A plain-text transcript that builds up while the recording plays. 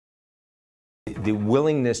the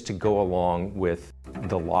willingness to go along with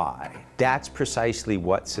the lie. That's precisely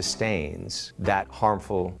what sustains that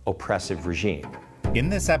harmful, oppressive regime. In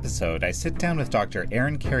this episode, I sit down with Dr.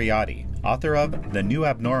 Aaron Kheriaty, author of The New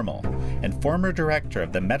Abnormal and former director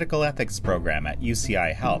of the Medical Ethics Program at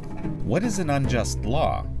UCI Health. What is an unjust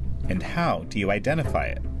law, and how do you identify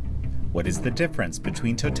it? What is the difference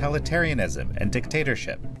between totalitarianism and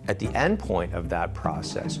dictatorship? At the end point of that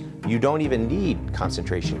process, you don't even need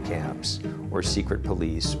concentration camps or secret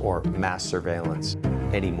police or mass surveillance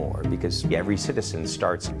anymore, because every citizen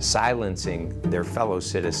starts silencing their fellow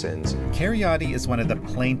citizens. Kheriaty is one of the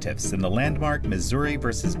plaintiffs in the landmark Missouri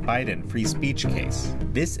versus Biden free speech case.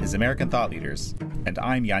 This is American Thought Leaders, and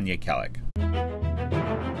I'm Jan Jekielek.